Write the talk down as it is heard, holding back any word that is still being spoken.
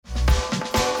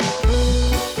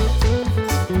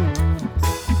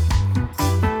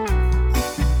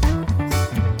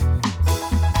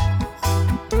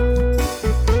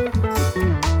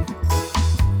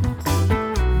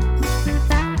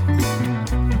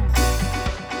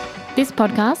This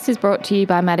podcast is brought to you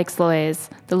by Maddocks Lawyers,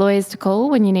 the lawyers to call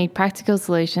when you need practical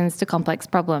solutions to complex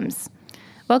problems.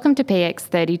 Welcome to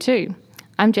PX32.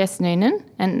 I'm Jess Noonan,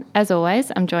 and as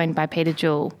always, I'm joined by Peter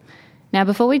Jewell. Now,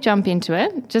 before we jump into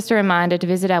it, just a reminder to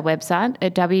visit our website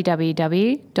at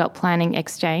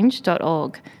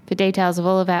www.planningexchange.org for details of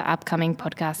all of our upcoming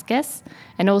podcast guests,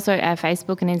 and also our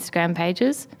Facebook and Instagram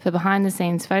pages for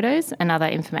behind-the-scenes photos and other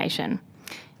information.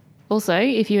 Also,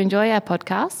 if you enjoy our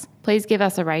podcasts, please give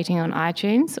us a rating on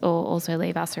iTunes or also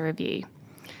leave us a review.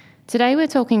 Today we're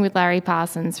talking with Larry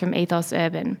Parsons from Ethos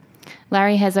Urban.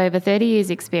 Larry has over 30 years'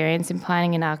 experience in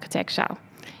planning and architecture.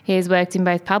 He has worked in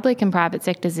both public and private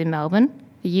sectors in Melbourne,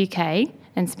 the UK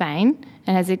and Spain,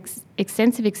 and has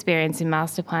extensive experience in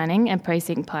master planning and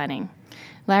precinct planning.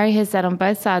 Larry has sat on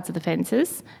both sides of the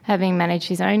fences, having managed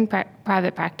his own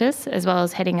private practice, as well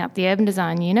as heading up the urban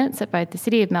design units at both the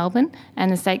City of Melbourne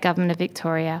and the State Government of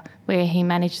Victoria, where he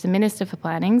managed the Minister for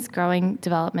Planning's growing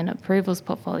development approvals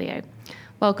portfolio.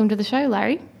 Welcome to the show,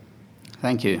 Larry.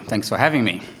 Thank you. Thanks for having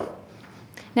me.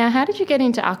 Now, how did you get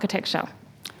into architecture?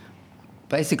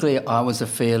 Basically, I was a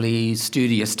fairly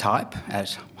studious type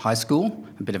at high school,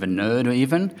 a bit of a nerd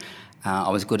even. I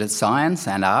was good at science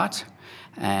and art.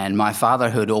 And my father,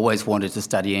 who had always wanted to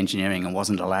study engineering and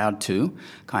wasn't allowed to,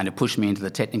 kind of pushed me into the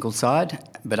technical side.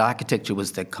 But architecture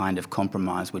was the kind of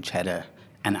compromise which had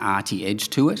an arty edge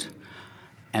to it.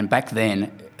 And back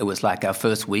then, it was like our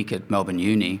first week at Melbourne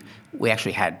Uni, we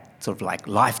actually had sort of like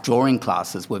life drawing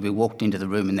classes where we walked into the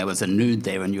room and there was a nude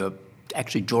there and you were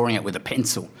actually drawing it with a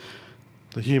pencil.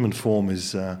 The human form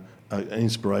is an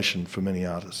inspiration for many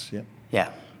artists, yeah?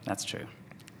 Yeah, that's true.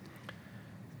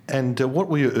 And what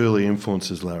were your early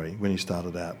influences, Larry, when you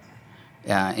started out?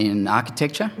 In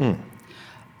architecture?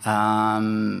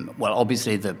 Well,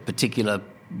 obviously the particular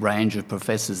range of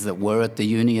professors that were at the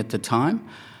uni at the time.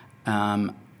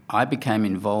 I became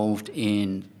involved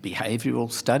in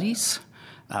behavioural studies,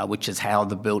 which is how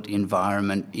the built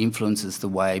environment influences the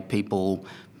way people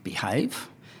behave.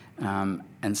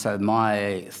 And so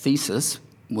my thesis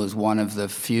was one of the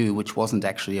few which wasn't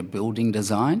actually a building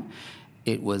design.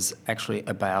 It was actually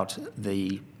about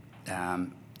the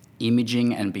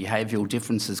imaging and behavioural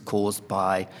differences caused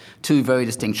by two very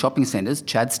distinct shopping centres,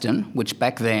 Chadstone, which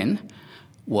back then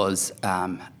was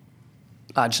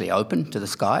largely open to the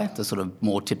sky, the sort of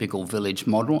more typical village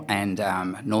model, and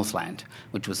Northland,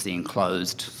 which was the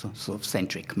enclosed sort of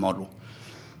centric model.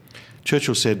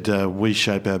 Churchill said, we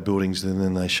shape our buildings and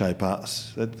then they shape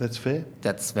us. That's fair?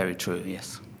 That's very true,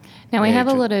 yes. Now, we have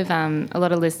a lot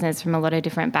of listeners from a lot of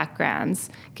different backgrounds.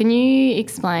 Can you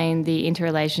explain the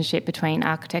interrelationship between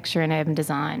architecture and urban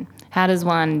design? How does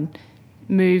one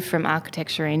move from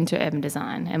architecture into urban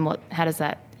design, and how does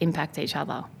that impact each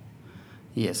other?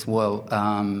 Yes, well,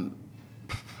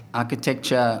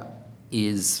 architecture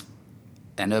and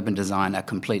urban design are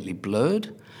completely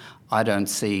blurred. I don't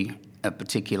see a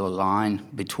particular line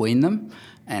between them,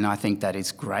 and I think that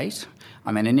is great.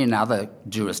 I mean, and in other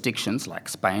jurisdictions, like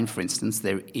Spain, for instance,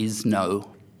 there is no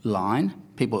line.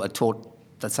 People are taught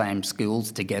the same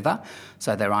skills together,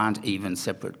 so there aren't even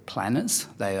separate planners.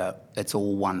 It's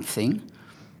all one thing.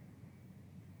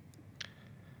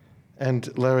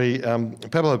 And Larry,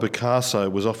 Pablo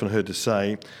Picasso was often heard to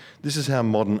say, this is how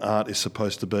modern art is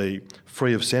supposed to be,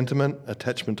 free of sentiment,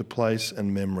 attachment to place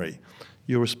and memory.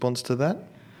 Your response to that?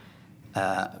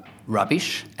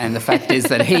 Rubbish. And the fact is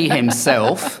that he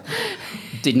himself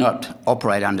did not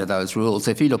operate under those rules.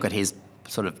 If you look at his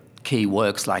sort of key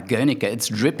works like Guernica, it's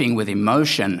dripping with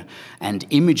emotion and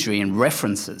imagery and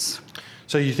references.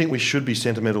 So you think we should be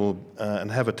sentimental and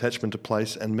have attachment to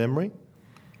place and memory?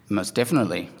 Most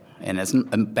definitely. And it's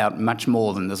about much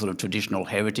more than the sort of traditional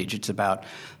heritage. It's about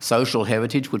social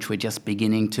heritage, which we're just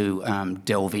beginning to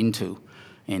delve into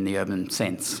in the urban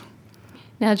sense.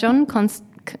 Now, John Constable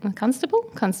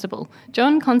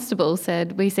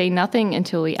said, we see nothing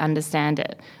until we understand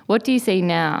it. What do you see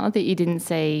now that you didn't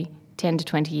see 10 to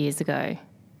 20 years ago?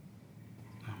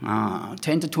 10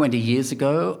 to 20 years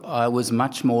ago, I was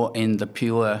much more in the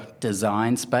pure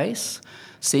design space.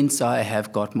 Since I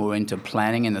have got more into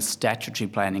planning and the statutory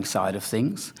planning side of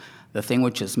things, the thing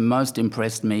which has most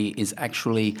impressed me is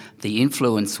actually the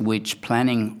influence which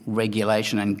planning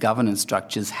regulation and governance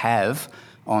structures have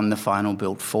on the final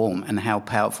built form and how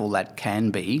powerful that can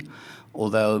be,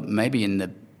 although maybe in the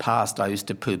past I used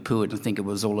to poo-poo it and think it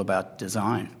was all about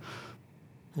design.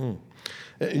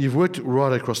 You've worked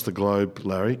right across the globe,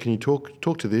 Larry. Can you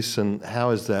talk to this, and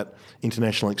how has that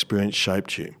international experience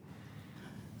shaped you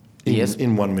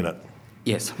in 1 minute?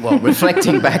 Yes, well,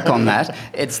 reflecting back on that,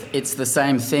 it's the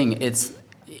same thing.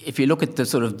 if you look at the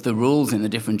sort of the rules in the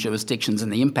different jurisdictions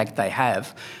and the impact they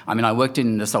have, I mean, I worked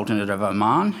in the Sultanate of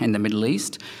Oman in the Middle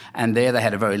East, and there they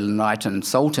had a very enlightened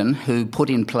sultan who put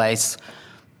in place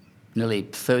nearly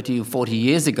 30 or 40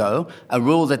 years ago a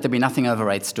rule that there'd be nothing over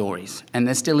 8 stories, and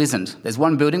there still isn't. There's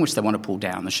one building which they want to pull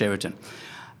down, the Sheraton,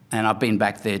 and I've been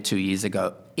back there 2 years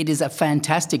ago. It is a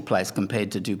fantastic place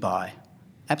compared to Dubai.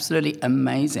 Absolutely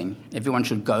amazing. Everyone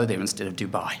should go there instead of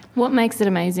Dubai. What makes it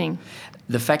amazing?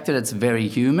 The fact that it's very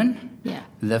human,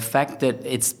 the fact that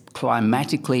it's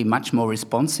climatically much more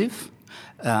responsive,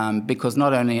 because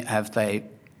not only have they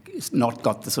not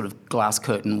got the sort of glass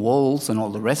curtain walls and all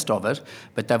the rest of it,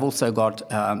 but they've also got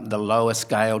the lower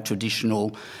scale,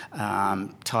 traditional,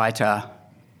 tighter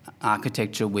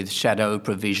architecture with shadow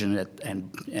provision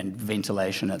and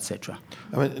ventilation, etc.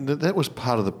 I mean, that was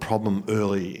part of the problem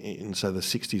early in, say, the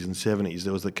 60s and 70s.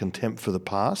 There was the contempt for the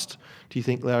past. Do you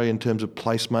think, Larry, in terms of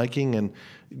placemaking and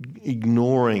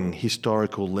ignoring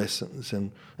historical lessons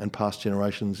and past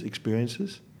generations'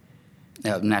 experiences?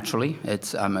 Naturally,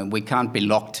 we can't be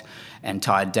locked and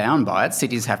tied down by it.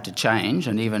 Cities have to change,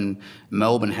 and even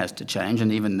Melbourne has to change,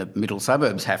 and even the middle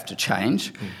suburbs have to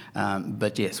change.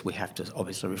 But yes, we have to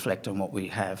obviously reflect on what we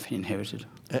have inherited.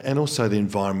 And also the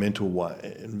environmental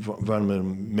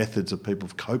methods of people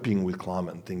coping with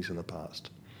climate and things in the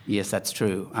past. Yes, that's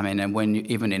true. I mean, and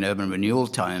even in urban renewal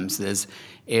times, there's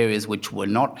areas which were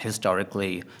not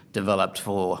historically developed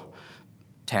for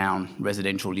town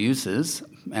residential uses,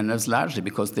 and that's largely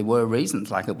because there were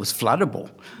reasons, like it was floodable.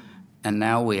 And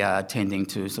now we are tending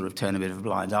to sort of turn a bit of a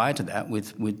blind eye to that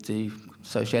with the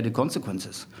associated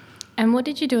consequences. And what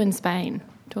did you do in Spain?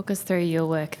 Talk us through your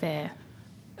work there.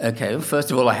 Okay, well,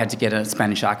 first of all, I had to get a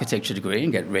Spanish architecture degree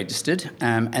and get registered.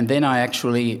 And then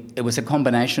it was a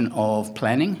combination of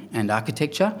planning and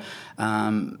architecture.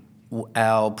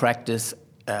 Our practice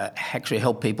actually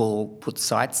helped people put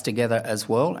sites together as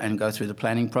well and go through the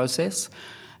planning process,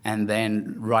 and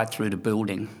then right through to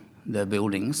building the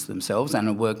buildings themselves, and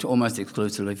it worked almost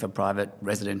exclusively for private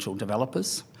residential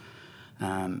developers.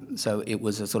 So it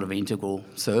was a sort of integral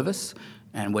service,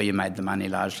 and where you made the money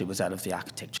largely was out of the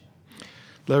architecture.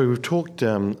 Larry, we've talked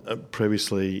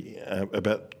previously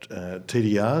about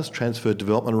TDRs, transferred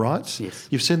development rights. Yes.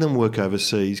 You've seen them work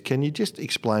overseas. Can you just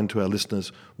explain to our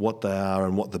listeners what they are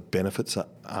and what the benefits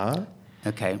are?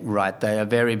 Okay, right. They are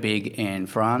very big in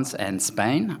France and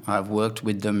Spain. I've worked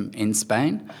with them in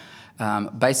Spain.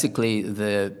 Basically,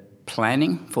 the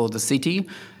planning for the city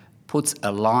puts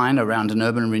a line around an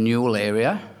urban renewal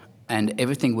area, and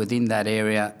everything within that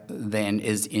area then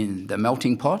is in the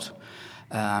melting pot.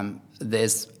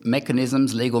 There's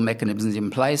legal mechanisms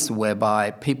in place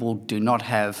whereby people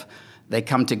they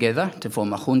come together to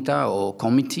form a junta or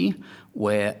committee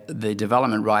where the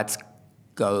development rights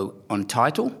go on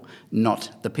title,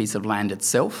 not the piece of land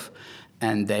itself.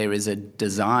 And there is a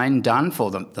design done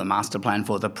for the master plan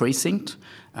for the precinct,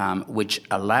 which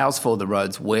allows for the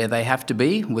roads where they have to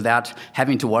be without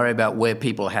having to worry about where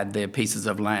people had their pieces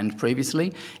of land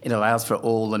previously. It allows for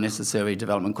all the necessary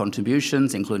development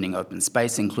contributions, including open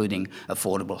space, including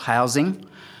affordable housing.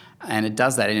 And it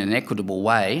does that in an equitable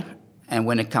way. And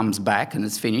when it comes back and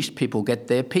it's finished, people get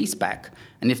their piece back.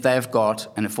 And if they've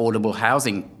got an affordable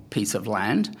housing piece of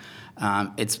land,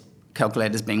 it's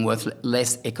calculated as being worth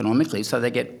less economically, so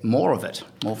they get more of it,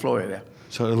 more floor area.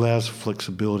 So it allows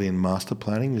flexibility in master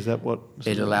planning, is that what?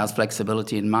 It allows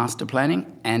flexibility in master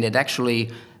planning, and it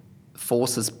actually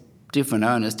forces different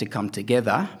owners to come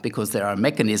together because there are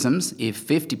mechanisms. If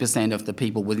 50% of the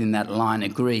people within that line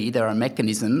agree, there are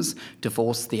mechanisms to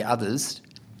force the others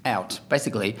out,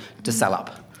 basically to sell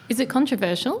up. Is it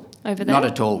controversial over there? Not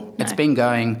at all. No. It's been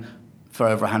going for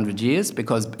over 100 years,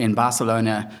 because in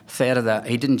Barcelona,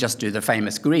 he didn't just do the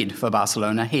famous grid for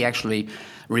Barcelona, he actually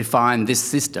refined this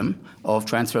system of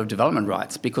transfer of development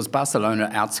rights, because Barcelona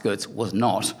outskirts was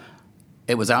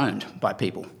owned by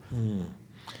people.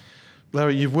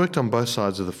 Larry, you've worked on both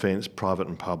sides of the fence, private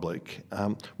and public.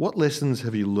 What lessons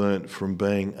have you learnt from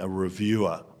being a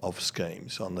reviewer of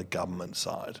schemes on the government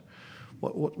side?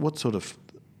 What sort of...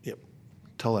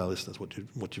 tell our listeners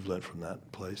what you've learnt from that,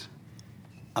 please.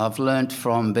 I've learnt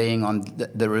from being on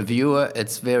the reviewer,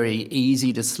 it's very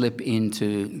easy to slip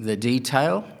into the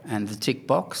detail and the tick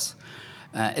box.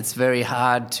 It's very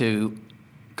hard to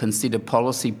consider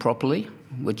policy properly,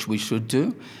 which we should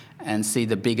do, and see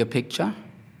the bigger picture.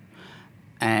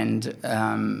 And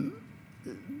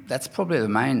that's probably the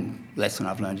main lesson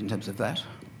I've learned in terms of that.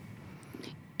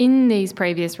 In these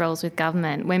previous roles with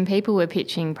government, when people were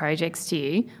pitching projects to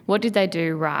you, what did they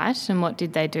do right and what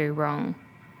did they do wrong?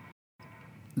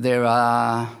 There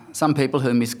are some people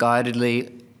who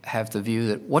misguidedly have the view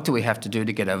that what do we have to do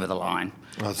to get over the line?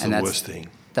 That's And the worst thing.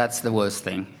 That's the worst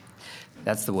thing.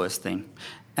 That's the worst thing.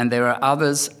 And there are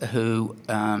others who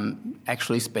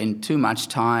actually spend too much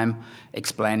time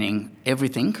explaining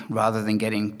everything rather than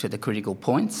getting to the critical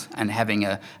points and having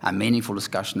a meaningful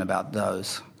discussion about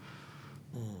those.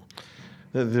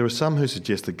 There are some who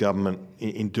suggest the government,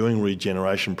 in doing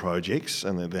regeneration projects,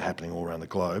 and they're happening all around the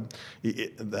globe,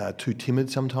 they're too timid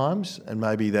sometimes, and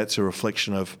maybe that's a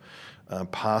reflection of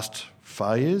past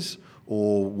failures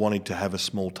or wanting to have a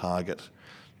small target.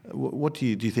 What do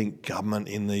you think government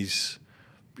in these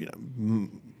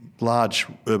large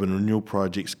urban renewal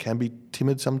projects can be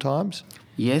timid sometimes?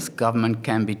 Yes, government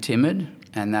can be timid,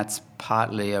 and that's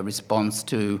partly a response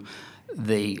to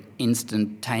the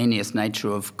instantaneous nature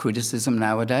of criticism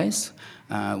nowadays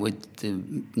with the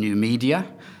new media.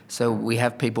 So we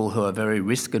have people who are very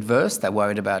risk adverse, they're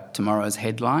worried about tomorrow's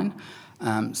headline.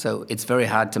 So it's very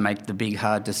hard to make the big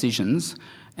hard decisions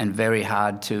and very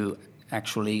hard to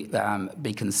actually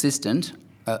be consistent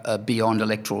beyond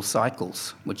electoral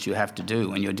cycles, which you have to do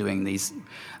when you're doing these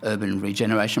urban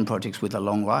regeneration projects with a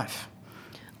long life.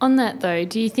 On that though,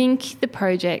 do you think the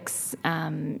projects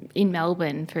in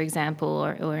Melbourne, for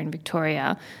example, or in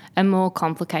Victoria, are more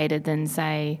complicated than,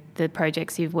 say, the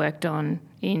projects you've worked on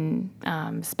in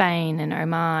Spain and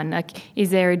Oman? Like,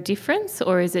 is there a difference,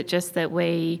 or is it just that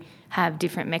we have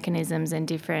different mechanisms and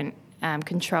different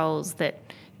controls that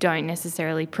don't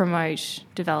necessarily promote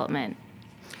development?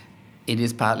 It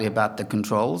is partly about the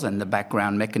controls and the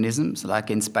background mechanisms. Like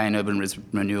in Spain, urban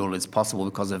renewal is possible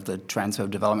because of the transfer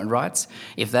of development rights.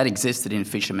 If that existed in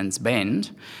Fisherman's Bend,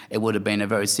 it would have been a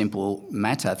very simple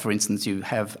matter. For instance, you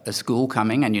have a school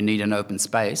coming and you need an open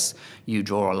space. You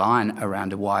draw a line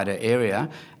around a wider area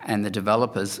and the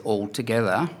developers all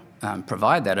together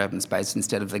provide that open space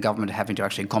instead of the government having to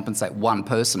actually compensate one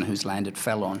person whose land it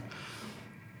fell on.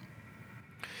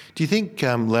 Do you think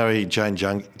Larry Jane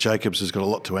Jacobs has got a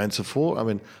lot to answer for? I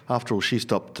mean, after all, she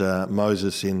stopped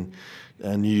Moses in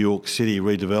New York City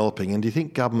redeveloping. And do you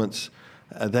think governments,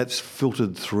 that's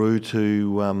filtered through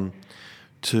to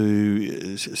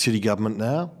city government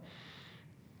now?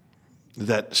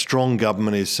 That strong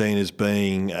government is seen as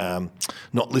being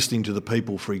not listening to the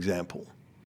people, for example?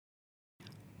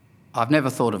 I've never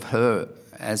thought of her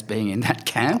as being in that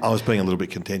camp. I was being a little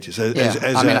bit contentious.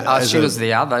 She was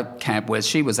the other camp where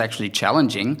she was actually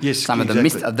challenging some of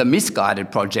the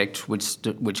misguided project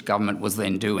which government was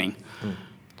then doing.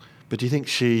 But do you think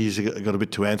she's got a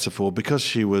bit to answer for because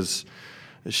she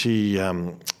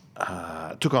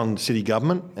took on city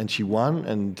government and she won,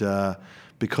 and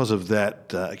because of that,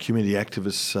 community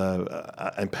activists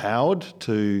are empowered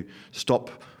to stop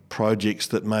projects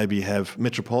that maybe have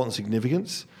metropolitan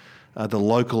significance? The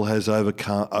local has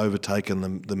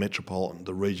overtaken the metropolitan,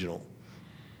 the regional.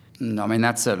 I mean,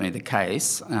 that's certainly the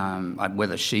case.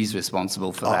 Whether she's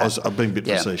responsible for that. I've been a bit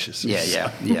facetious.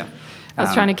 Yeah. I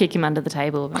was trying to kick him under the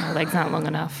table, but my legs aren't long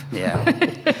enough.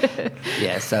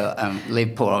 Yeah. So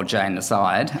leave poor old Jane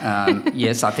aside.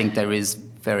 Yes, I think there is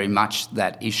very much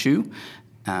that issue,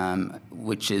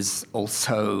 which is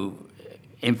also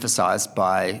emphasised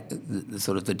by the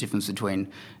sort of the difference between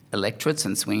electorates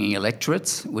and swinging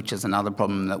electorates, which is another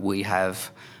problem that we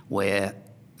have where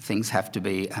things have to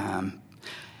be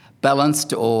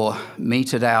balanced or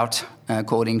meted out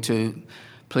according to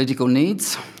political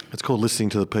needs. It's called listening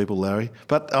to the people, Larry.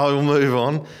 But I will move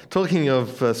on. Talking of,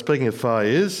 speaking of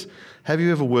failures, have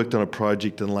you ever worked on a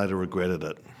project and later regretted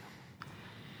it?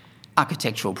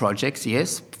 Architectural projects,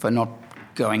 yes, for not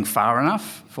going far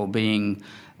enough, for being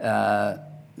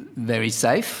very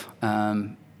safe.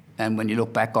 And when you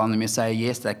look back on them, you say,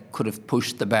 yes, that could have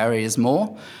pushed the barriers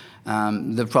more.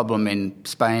 The problem in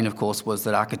Spain, of course, was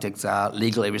that architects are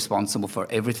legally responsible for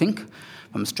everything,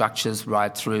 from structures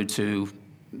right through to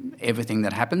everything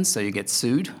that happens, so you get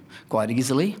sued quite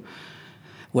easily.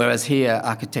 Whereas here,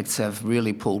 architects have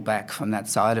really pulled back from that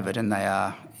side of it, and they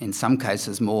are, in some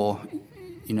cases, more,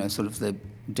 sort of the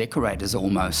decorators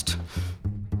almost.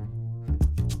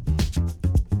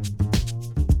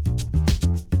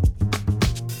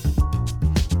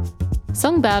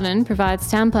 Song Bowden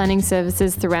provides town planning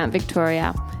services throughout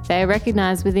Victoria. They are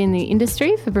recognised within the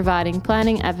industry for providing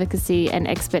planning, advocacy and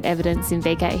expert evidence in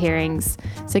VCAT hearings.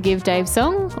 So give Dave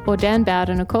Song or Dan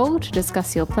Bowden a call to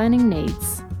discuss your planning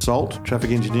needs. SALT, Traffic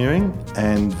Engineering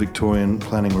and Victorian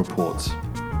Planning Reports.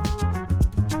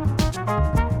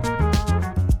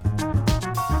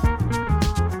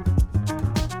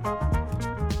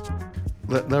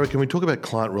 Larry, can we talk about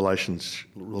client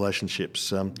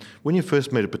relationships? When you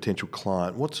first meet a potential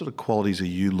client, what sort of qualities are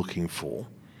you looking for?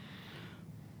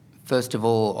 First of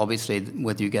all, obviously,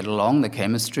 whether you get along, the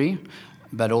chemistry,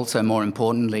 but also more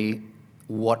importantly,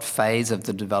 what phase of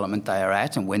the development they are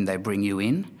at and when they bring you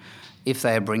in. If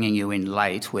they are bringing you in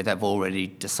late, where they've already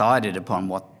decided upon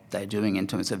what they're doing in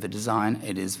terms of the design,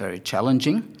 it is very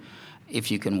challenging.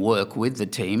 If you can work with the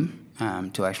team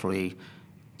to actually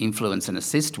influence and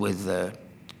assist with the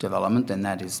development, then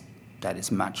that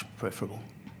is much preferable.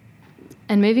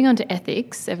 And moving on to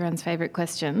ethics, everyone's favourite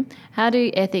question, how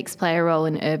do ethics play a role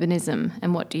in urbanism,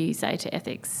 and what do you say to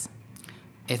ethics?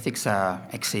 Ethics are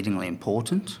exceedingly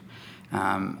important.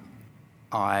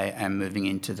 I am moving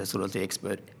into the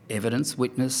expert evidence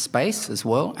witness space as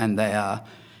well, and they are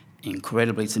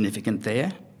incredibly significant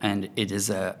there, and it is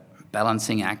a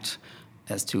balancing act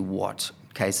as to what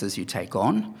cases you take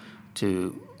on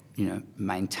to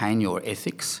maintain your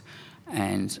ethics.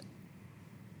 And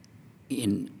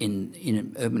in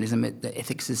urbanism, the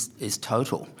ethics is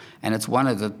total, and it's one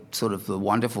of the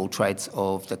wonderful traits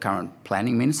of the current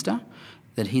planning minister,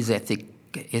 that his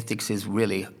ethics is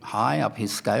really high up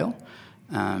his scale,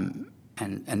 and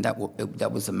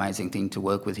that was an amazing thing to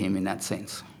work with him in that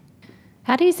sense.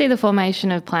 How do you see the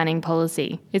formation of planning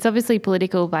policy? It's obviously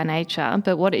political by nature,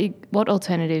 but what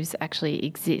alternatives actually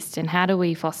exist, and how do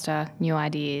we foster new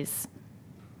ideas?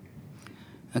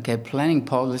 Okay, planning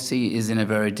policy is in a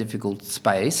very difficult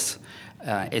space.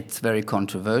 It's very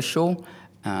controversial,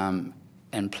 and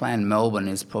Plan Melbourne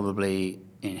is probably,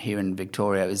 here in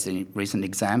Victoria, is a recent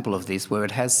example of this, where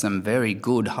it has some very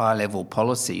good high-level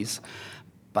policies,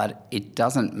 but it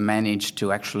doesn't manage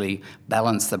to actually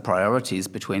balance the priorities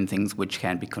between things which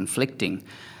can be conflicting.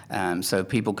 So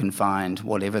people can find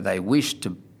whatever they wish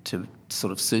to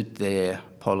sort of suit their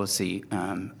policy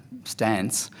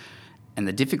stance. And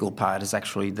the difficult part is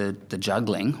actually the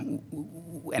juggling,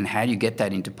 and how you get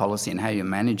that into policy and how you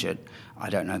manage it. I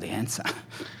don't know the answer.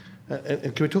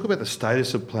 And can we talk about the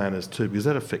status of planners too, because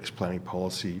that affects planning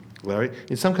policy, Larry?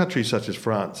 In some countries such as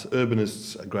France,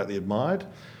 urbanists are greatly admired,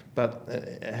 but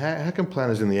how can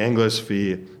planners in the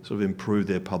Anglosphere sort of improve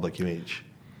their public image?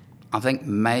 I think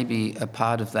maybe a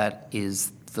part of that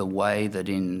is the way that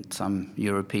in some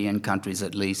European countries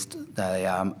at least they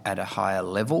are at a higher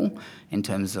level in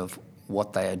terms of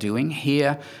what they are doing.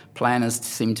 Here, planners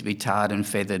seem to be tarred and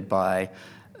feathered by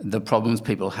the problems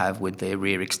people have with their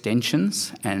rear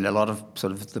extensions, and a lot of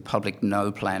the public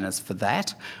know planners for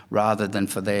that rather than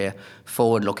for their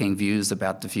forward-looking views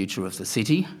about the future of the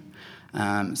city.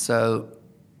 So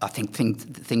I think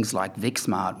things like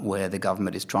VicSmart, where the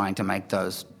government is trying to make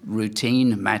those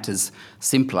routine matters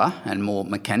simpler and more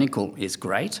mechanical, is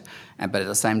great. But at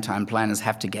the same time, planners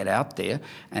have to get out there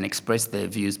and express their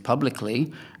views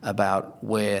publicly about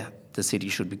where the city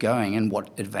should be going and what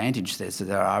advantage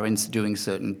there are in doing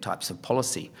certain types of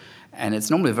policy. And it's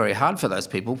normally very hard for those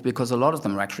people because a lot of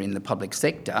them are actually in the public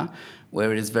sector,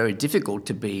 where it is very difficult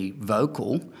to be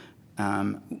vocal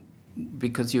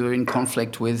because you're in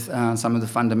conflict with some of the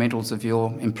fundamentals of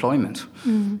your employment.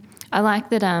 Mm. I like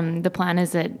that the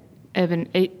planners at Urban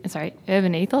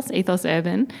Ethos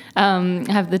Urban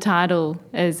have the title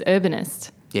as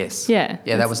urbanist. Yes. Yeah.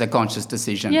 Yeah, that was a conscious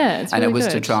decision. Yeah, it's really and it was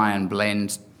good. to try and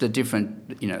blend the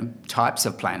different types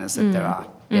of planners that there are.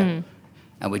 Yeah.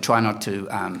 And we try not to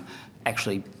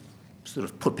actually sort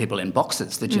of put people in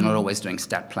boxes, that you're not always doing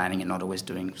stat planning and not always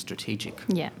doing strategic.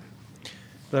 Yeah.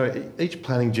 Larry, each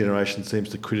planning generation seems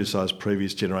to criticise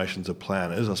previous generations of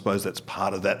planners. I suppose that's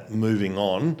part of that moving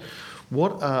on.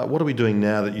 What are we doing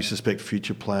now that you suspect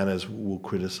future planners will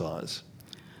criticise?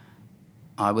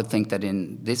 I would think that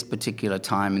in this particular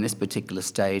time, in this particular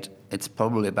state, it's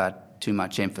probably about too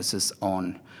much emphasis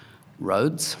on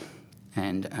roads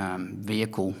and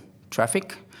vehicle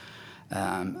traffic.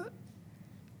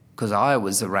 Because I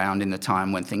was around in the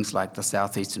time when things like the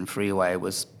South Eastern Freeway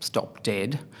was stopped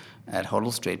dead at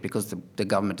Hoddle Street because the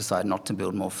government decided not to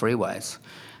build more freeways.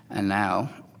 And now,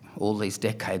 all these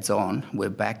decades on, we're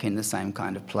back in the same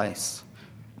kind of place.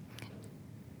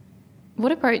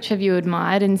 What approach have you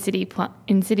admired in city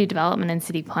development and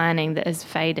city planning that has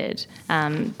faded,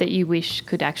 that you wish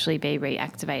could actually be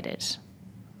reactivated?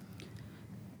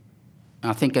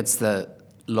 I think it's the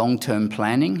long-term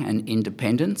planning and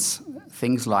independence.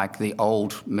 Things like the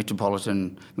old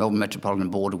Melbourne Metropolitan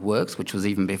Board of Works, which was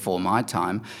even before my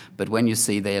time, but when you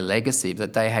see their legacy,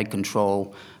 that they had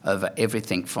control over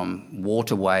everything from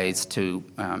waterways to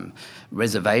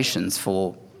reservations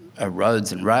for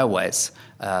roads and railways,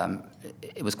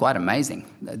 it was quite amazing,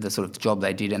 the sort of job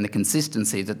they did and the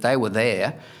consistency that they were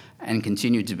there and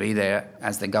continued to be there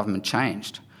as the government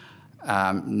changed.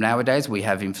 Nowadays we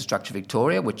have Infrastructure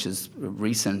Victoria, which is a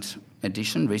recent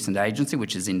agency,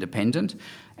 which is independent,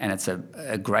 and it's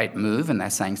a great move, and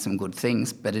they're saying some good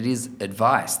things, but it is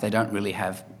advice. They don't really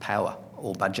have power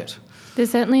or budget.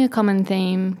 There's certainly a common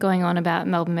theme going on about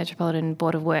Melbourne Metropolitan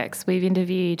Board of Works. We've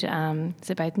interviewed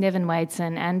both Nevin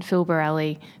Wadeson and Phil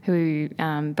Borelli, who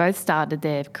both started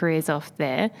their careers off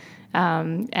there.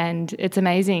 And it's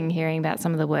amazing hearing about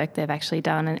some of the work they've actually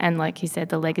done and like you said,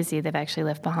 the legacy they've actually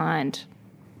left behind.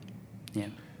 Yeah.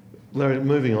 Larry,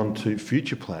 moving on to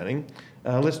future planning,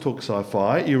 let's talk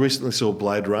sci-fi. You recently saw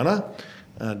Blade Runner.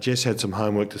 Jess had some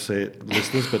homework to see it,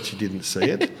 listeners, but she didn't see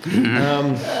it.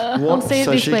 I'll see it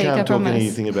so this she week, can't I talk promise.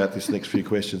 anything about this next few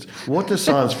questions. What does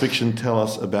science fiction tell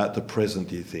us about the present,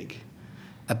 do you think?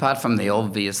 Apart from the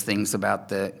obvious things about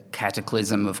the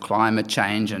cataclysm of climate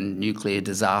change and nuclear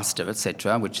disaster,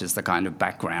 etc., which is the kind of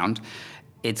background,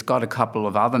 it's got a couple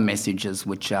of other messages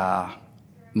which are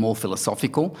more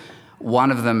philosophical.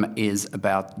 One of them is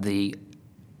about the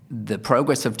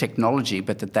progress of technology,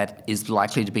 but that is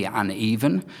likely to be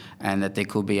uneven, and that there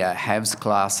could be a haves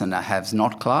class and a haves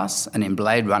not class. And in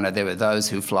Blade Runner, there are those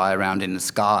who fly around in the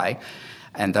sky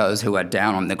and those who are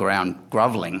down on the ground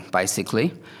grovelling,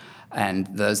 basically. And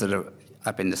those that are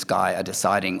up in the sky are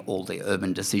deciding all the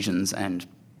urban decisions and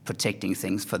protecting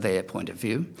things for their point of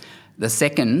view. The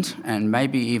second, and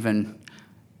maybe even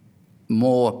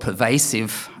more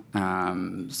pervasive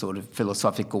sort of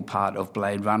philosophical part of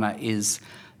Blade Runner is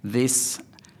this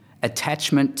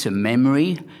attachment to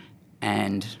memory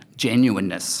and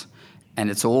genuineness. And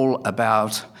it's all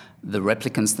about the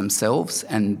replicants themselves,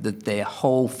 and that their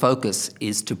whole focus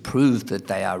is to prove that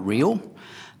they are real.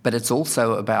 But it's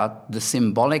also about the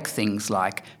symbolic things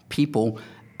like people,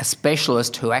 a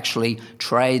specialist who actually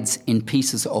trades in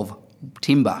pieces of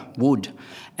timber, wood,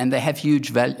 and they have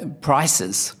huge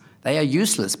prices. They are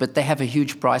useless, but they have a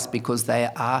huge price because they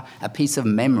are a piece of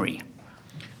memory.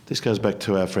 This goes back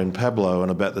to our friend Pablo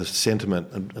and about the sentiment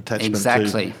and attachment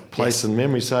Exactly. to place Yes. and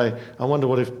memory. So I wonder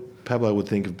what if Pablo would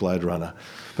think of Blade Runner.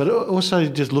 But also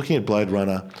just looking at Blade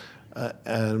Runner,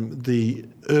 the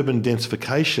urban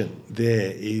densification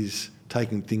there is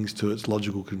taking things to its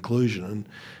logical conclusion, and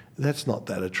that's not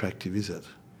that attractive, is it?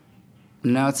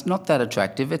 No, it's not that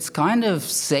attractive. It's kind of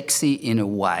sexy in a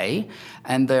way,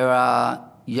 and there are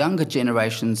younger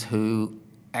generations who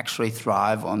actually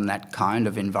thrive on that kind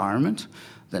of environment,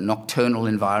 the nocturnal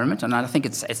environment. And I think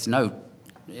it's not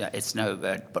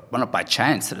by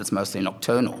chance that it's mostly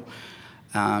nocturnal.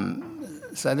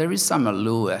 So there is some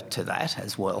allure to that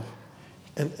as well.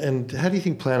 And how do you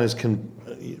think planners can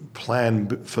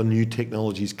plan for new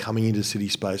technologies coming into city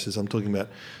spaces? I'm talking about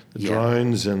the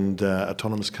drones and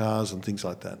autonomous cars and things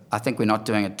like that. I think we're not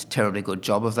doing a terribly good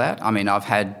job of that. I mean, I've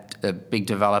had a big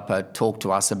developer talk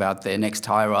to us about their next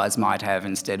high-rise might have,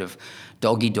 instead of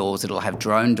doggy doors, it'll have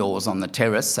drone doors on the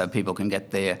terrace so people can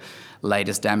get their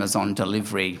latest Amazon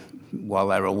delivery while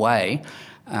they're away.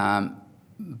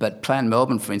 But Plan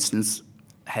Melbourne, for instance,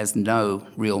 has no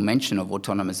real mention of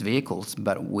autonomous vehicles,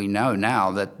 but we know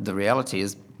now that the reality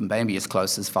is maybe as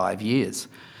close as 5 years.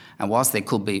 And whilst there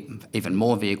could be even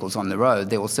more vehicles on the road,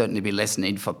 there will certainly be less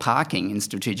need for parking in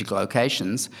strategic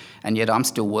locations. And yet I'm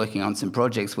still working on some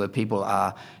projects where people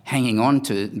are hanging on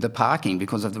to the parking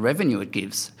because of the revenue it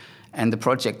gives. And the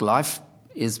project life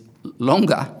is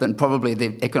longer than probably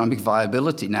the economic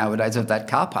viability nowadays of that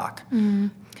car park. Mm.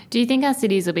 Do you think our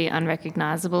cities will be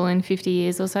unrecognisable in 50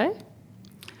 years or so?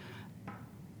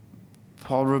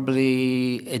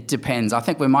 Probably it depends. I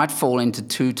think we might fall into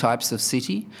two types of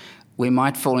city. We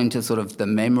might fall into sort of the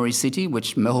memory city,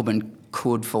 which Melbourne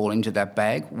could fall into that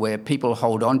bag, where people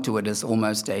hold on to it as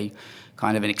almost a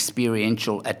kind of an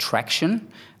experiential attraction.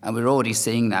 And we're already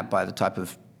seeing that by the type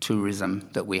of tourism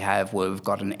that we have, where we've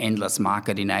got an endless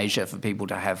market in Asia for people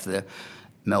to have the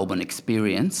Melbourne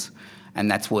experience, and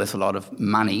that's worth a lot of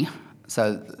money.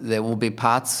 So there will be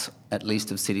parts, at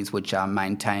least, of cities which are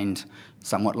maintained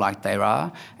somewhat like they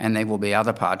are, and there will be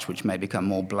other parts which may become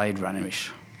more Blade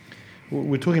Runner-ish.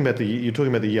 You're talking about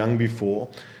the young before.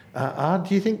 Do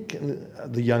you think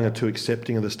the young are too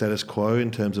accepting of the status quo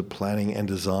in terms of planning and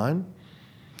design?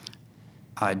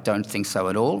 I don't think so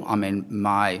at all. I mean,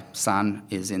 my son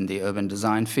is in the urban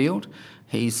design field.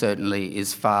 He certainly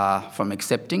is far from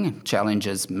accepting and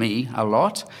challenges me a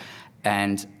lot.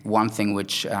 And one thing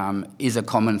which is a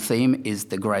common theme is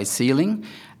the grey ceiling,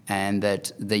 and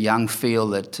that the young feel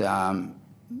that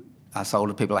us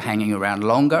older people are hanging around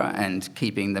longer and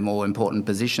keeping the more important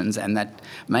positions, and that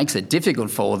makes it difficult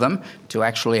for them to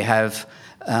actually have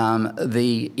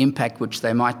the impact which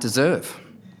they might deserve.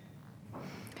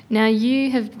 Now,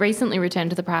 you have recently returned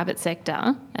to the private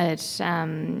sector at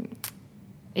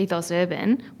Ethos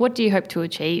Urban. What do you hope to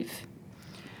achieve?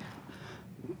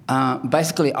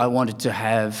 Basically, I wanted to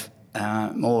have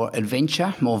more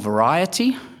adventure, more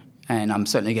variety, and I'm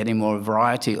certainly getting more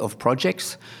variety of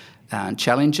projects.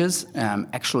 challenges,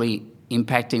 actually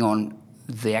impacting on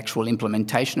the actual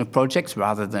implementation of projects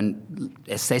rather than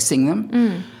assessing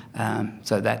them.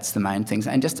 So that's the main things.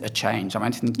 And just a change. I mean,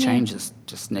 I think change is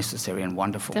just necessary and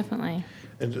wonderful. Definitely.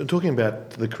 And talking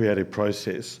about the creative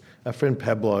process, our friend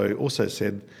Pablo also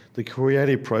said the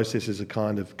creative process is a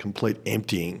kind of complete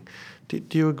emptying. Do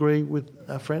you agree with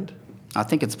our friend? I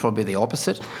think it's probably the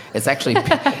opposite. It's actually,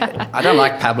 I don't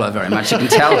like Pablo very much, you can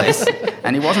tell this,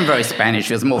 and he wasn't very Spanish,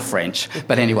 he was more French.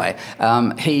 But anyway,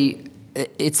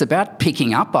 it's about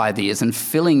picking up ideas and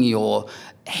filling your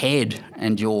head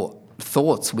and your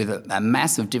thoughts with a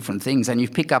mass of different things, and you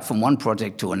pick up from one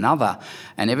project to another,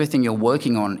 and everything you're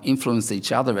working on influences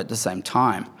each other at the same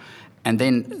time. And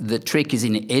then the trick is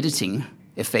in editing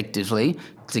effectively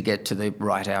to get to the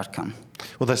right outcome.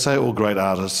 Well, they say all great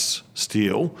artists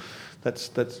steal.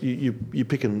 That's you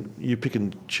pick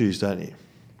and choose, don't you?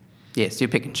 Yes, you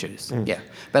pick and choose. Yeah,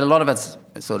 but a lot of it's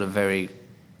sort of very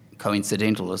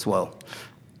coincidental as well.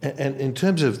 And in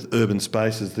terms of urban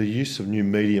spaces, the use of new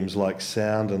mediums like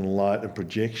sound and light and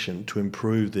projection to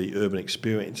improve the urban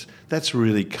experience, that's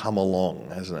really come along,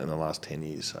 hasn't it, in the last 10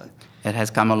 years? So it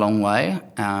has come a long way,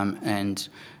 and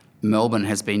Melbourne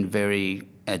has been very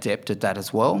adept at that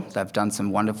as well. They've done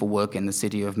some wonderful work in the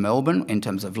city of Melbourne in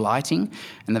terms of lighting,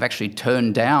 and they've actually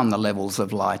turned down the levels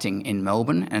of lighting in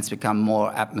Melbourne, and it's become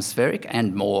more atmospheric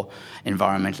and more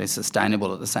environmentally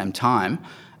sustainable at the same time.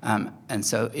 And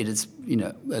so it is,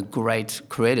 a great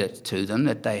credit to them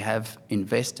that they have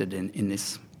invested in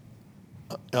this.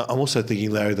 I'm also thinking,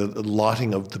 Larry, the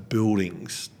lighting of the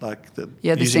buildings, this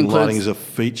using includes lighting as a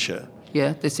feature.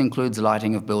 Yeah, this includes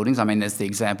lighting of buildings. I mean, there's the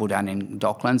example down in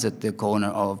Docklands at the corner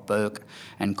of Burke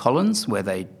and Collins where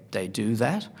they do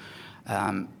that.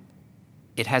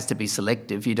 It has to be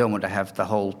selective. You don't want to have the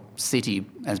whole city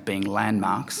as being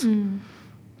landmarks.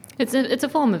 It's a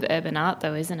form of urban art,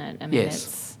 though, isn't it? I mean,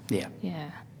 yes.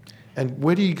 Yeah. And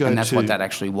where do you go to? And that's what that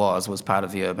actually was part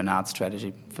of the urban art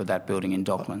strategy for that building in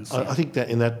Docklands. I think that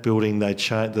in that building,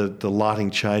 the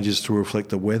lighting changes to reflect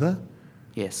the weather.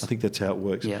 Yes. I think that's how it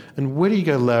works. Yeah. And where do you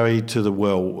go, Larry, to the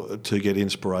well to get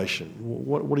inspiration?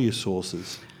 What are your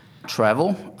sources?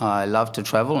 Travel. I love to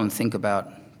travel and think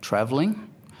about travelling.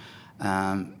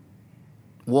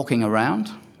 Walking around.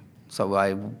 So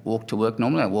I walk to work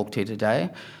normally. I walked here today.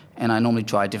 And I normally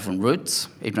try different routes,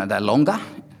 even though they're longer,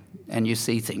 and you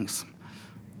see things.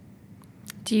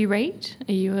 Do you read?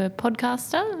 Are you a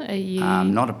podcaster? Are you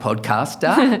not a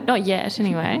podcaster? Not yet,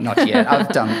 anyway. Not yet. I've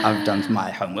done my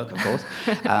homework, of course.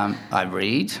 I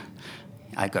read.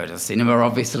 I go to the cinema,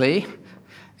 obviously.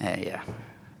 Yeah.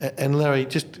 And Larry,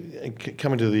 just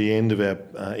coming to the end of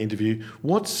our interview,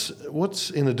 what's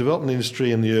in the development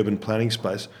industry and the urban planning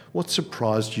space? What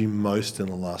surprised you most in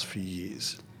the last few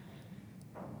years?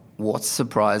 What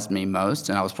surprised me most,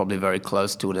 and I was probably very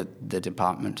close to it at the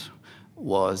department,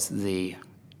 was the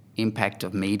impact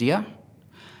of media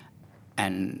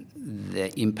and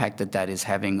the impact that is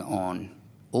having on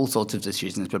all sorts of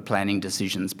decisions, but planning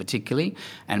decisions particularly.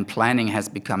 And planning has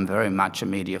become very much a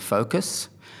media focus,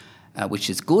 which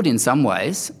is good in some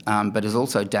ways, but is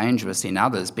also dangerous in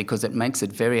others because it makes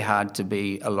it very hard to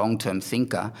be a long-term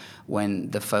thinker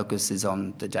when the focus is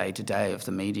on the day-to-day of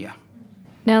the media.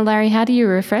 Now, Larry, how do you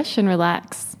refresh and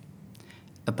relax?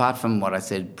 Apart from what I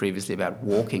said previously about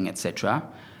walking, etc.,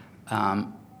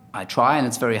 I try, and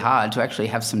it's very hard, to actually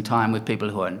have some time with people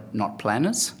who are not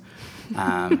planners.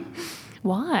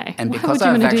 Why? And Why because would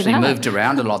you I've want to do actually that? moved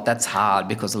around a lot, that's hard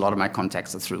because a lot of my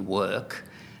contacts are through work.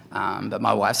 But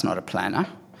my wife's not a planner,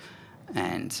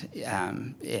 and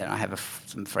I have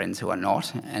some friends who are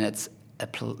not, and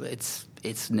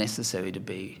it's necessary to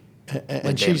be.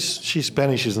 And she's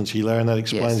Spanish, isn't she, Larry? And that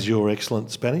explains your excellent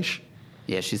Spanish.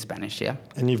 Yeah, she's Spanish. Yeah.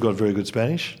 And you've got very good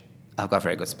Spanish. I've got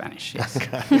very good Spanish. Yes.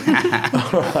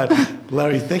 All right,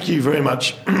 Larry. Thank you very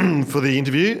much for the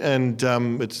interview. And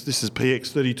this is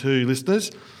PX32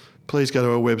 listeners. Please go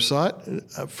to our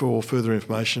website for further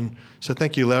information. So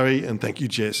thank you, Larry, and thank you,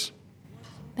 Jess.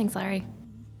 Thanks, Larry.